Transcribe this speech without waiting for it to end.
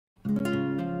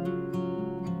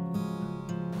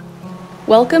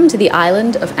Welcome to the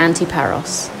island of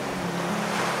Antiparos.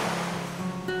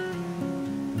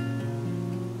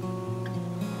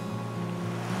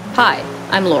 Hi,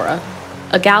 I'm Laura,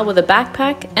 a gal with a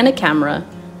backpack and a camera,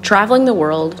 traveling the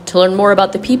world to learn more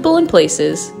about the people and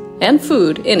places, and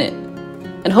food in it,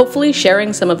 and hopefully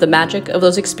sharing some of the magic of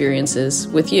those experiences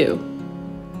with you.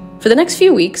 For the next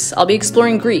few weeks, I'll be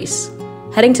exploring Greece,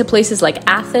 heading to places like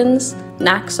Athens,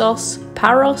 Naxos,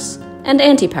 Paros, and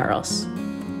Antiparos.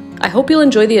 I hope you'll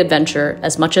enjoy the adventure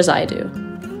as much as I do.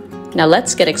 Now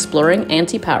let's get exploring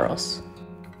Antiparos.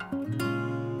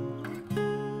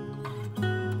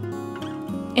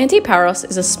 Antiparos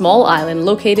is a small island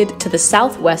located to the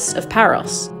southwest of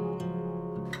Paros.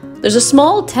 There's a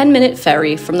small 10-minute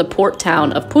ferry from the port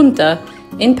town of Punta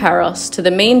in Paros to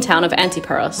the main town of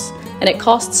Antiparos, and it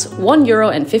costs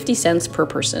 €1.50 per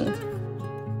person.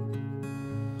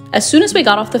 As soon as we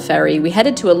got off the ferry, we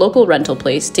headed to a local rental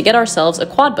place to get ourselves a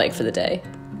quad bike for the day.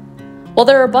 While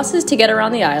there are buses to get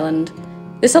around the island,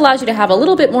 this allows you to have a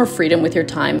little bit more freedom with your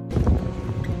time.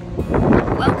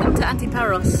 Welcome to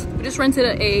Antiparos. We just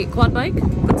rented a quad bike,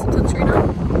 put some sunscreen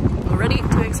on, we're ready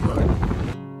to explore.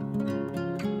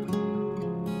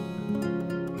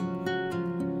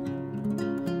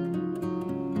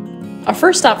 Our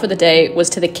first stop for the day was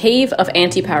to the cave of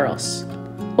Antiparos.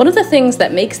 One of the things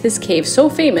that makes this cave so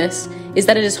famous is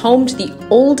that it is home to the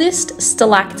oldest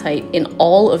stalactite in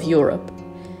all of Europe.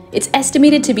 It's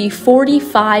estimated to be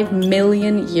 45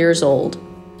 million years old.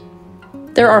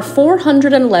 There are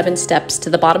 411 steps to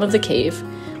the bottom of the cave,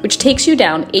 which takes you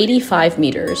down 85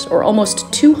 meters, or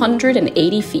almost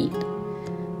 280 feet.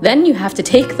 Then you have to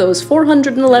take those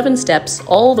 411 steps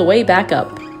all the way back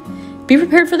up. Be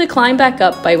prepared for the climb back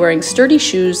up by wearing sturdy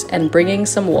shoes and bringing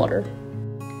some water.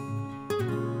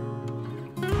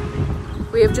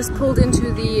 We have just pulled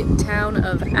into the town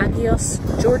of Agios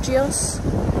Georgios,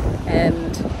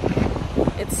 and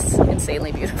it's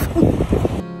insanely beautiful.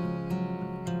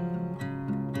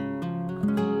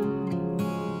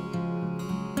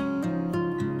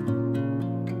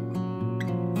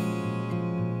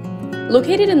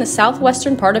 Located in the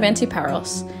southwestern part of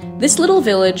Antiparos, this little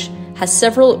village has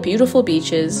several beautiful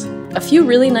beaches, a few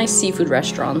really nice seafood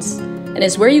restaurants, and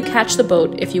is where you catch the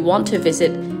boat if you want to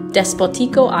visit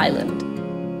Despotico Island.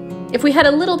 If we had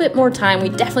a little bit more time, we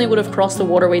definitely would have crossed the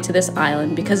waterway to this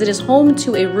island because it is home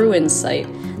to a ruins site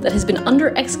that has been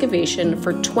under excavation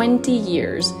for 20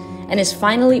 years and is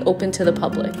finally open to the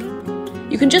public.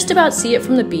 You can just about see it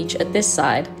from the beach at this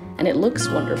side, and it looks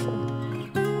wonderful.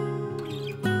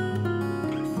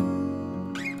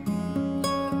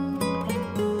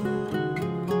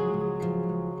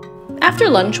 After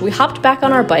lunch, we hopped back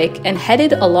on our bike and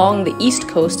headed along the east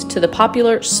coast to the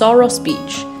popular Soros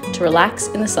beach to relax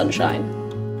in the sunshine.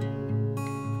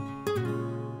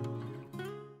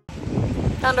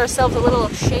 Found ourselves a little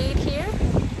shade here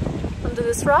under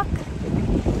this rock.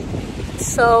 It's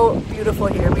so beautiful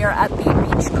here. We are at the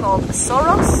beach called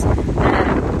Soros,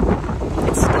 and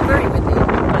it's still very windy,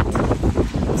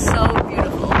 but so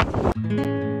beautiful.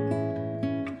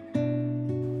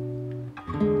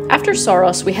 After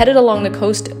Soros, we headed along the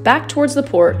coast back towards the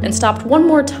port and stopped one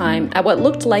more time at what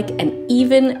looked like an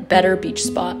even better beach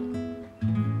spot.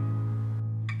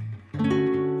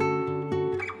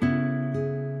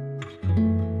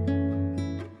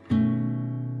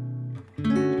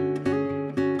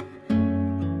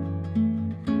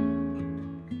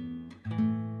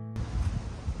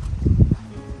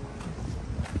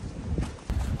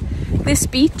 This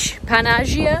beach,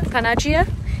 Panagia,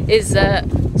 is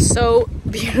so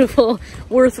beautiful,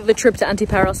 worth the trip to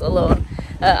Antiparos alone.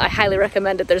 I highly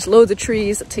recommend it. There's loads of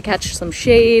trees to catch some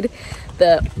shade.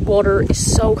 The water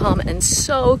is so calm and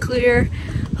so clear.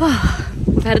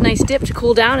 We've had a nice dip to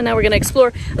cool down, and now we're going to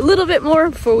explore a little bit more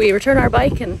before we return our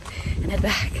bike and head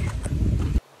back.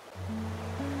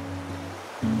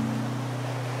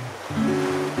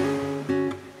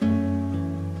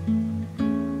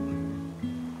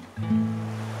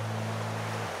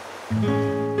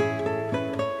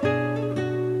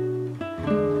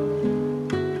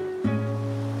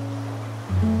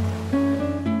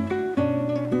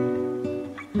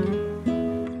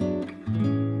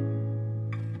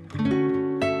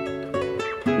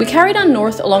 We carried on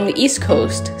north along the east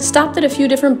coast, stopped at a few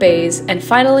different bays, and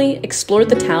finally explored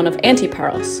the town of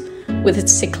Antiparos, with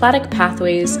its cycladic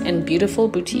pathways and beautiful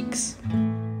boutiques.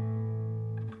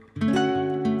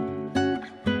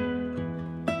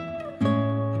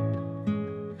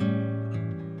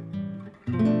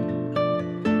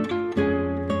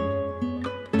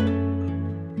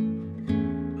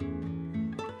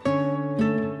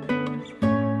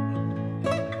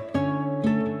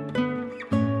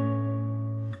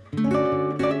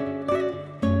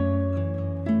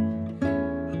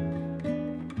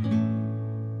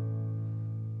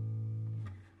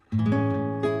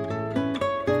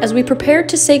 As we prepared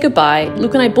to say goodbye,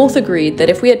 Luke and I both agreed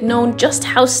that if we had known just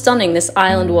how stunning this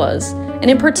island was, and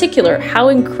in particular how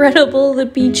incredible the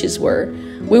beaches were,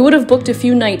 we would have booked a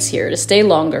few nights here to stay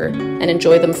longer and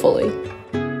enjoy them fully.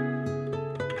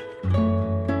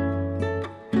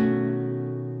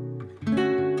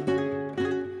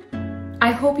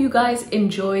 I hope you guys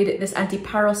enjoyed this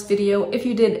Antiparos video. If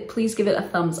you did, please give it a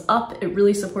thumbs up. It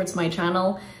really supports my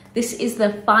channel. This is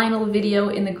the final video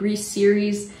in the Greece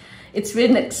series. It's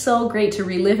been so great to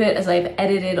relive it as I've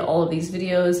edited all of these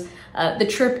videos. The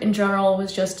trip in general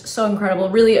was just so incredible,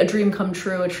 really a dream come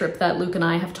true, a trip that Luke and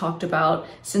I have talked about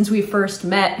since we first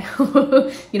met,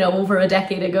 you know, over a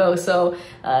decade ago. So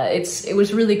it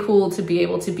was really cool to be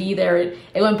able to be there.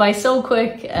 It went by so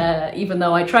quick, even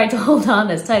though I tried to hold on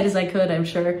as tight as I could. I'm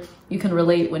sure you can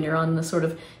relate when you're on the sort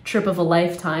of trip of a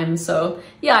lifetime. So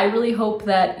yeah, I really hope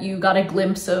that you got a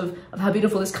glimpse of how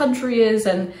beautiful this country is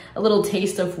and a little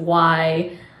taste of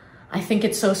why I think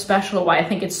it's so special, why I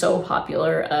think it's so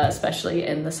popular, especially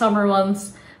in the summer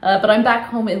months. But I'm back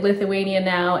home in Lithuania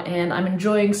now and I'm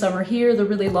enjoying summer here, the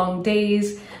really long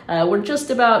days. We're just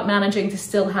about managing to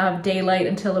still have daylight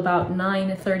until about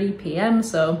 9:30 p.m.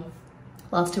 So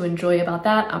lots to enjoy about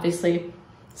that. Obviously,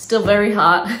 still very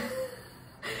hot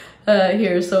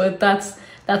here, so that's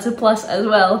a plus as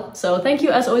well. So thank you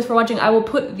as always for watching. I will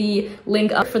put the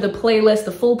link up for the playlist,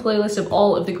 the full playlist of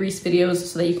all of the Greece videos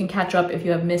so that you can catch up if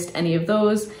you have missed any of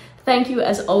those. Thank you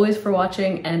as always for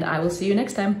watching and I will see you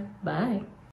next time. Bye.